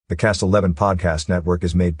The Cast 11 Podcast Network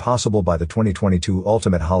is made possible by the 2022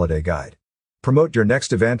 Ultimate Holiday Guide. Promote your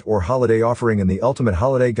next event or holiday offering in the Ultimate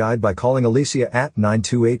Holiday Guide by calling Alicia at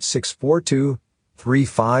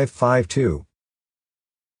 928-642-3552.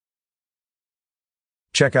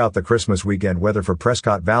 Check out the Christmas weekend weather for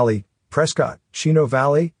Prescott Valley, Prescott, Chino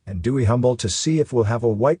Valley, and Dewey-Humboldt to see if we'll have a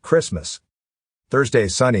white Christmas. Thursday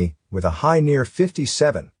sunny, with a high near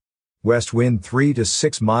 57. West wind 3 to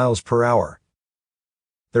 6 miles per hour.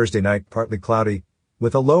 Thursday night partly cloudy,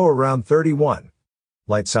 with a low around 31.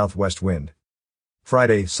 Light southwest wind.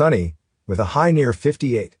 Friday sunny, with a high near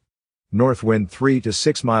 58. North wind 3 to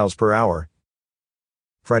 6 miles per hour.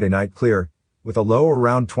 Friday night clear, with a low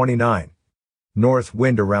around 29. North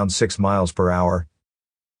wind around 6 miles per hour.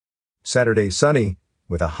 Saturday sunny,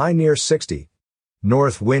 with a high near 60.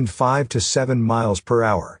 North wind 5 to 7 miles per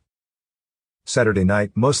hour. Saturday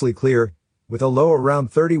night mostly clear, with a low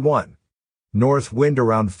around 31. North wind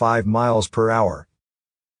around 5 miles per hour.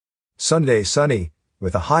 Sunday sunny,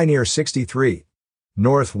 with a high near 63.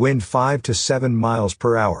 North wind 5 to 7 miles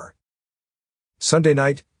per hour. Sunday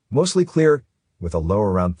night, mostly clear, with a low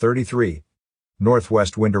around 33.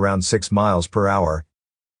 Northwest wind around 6 miles per hour.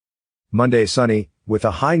 Monday sunny, with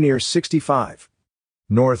a high near 65.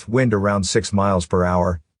 North wind around 6 miles per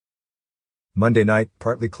hour. Monday night,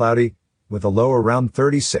 partly cloudy, with a low around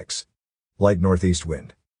 36. Light northeast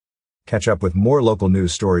wind. Catch up with more local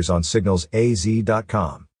news stories on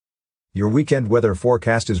signalsaz.com. Your weekend weather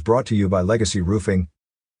forecast is brought to you by Legacy Roofing.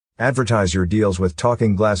 Advertise your deals with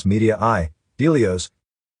Talking Glass Media. Delios.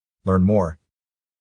 Learn more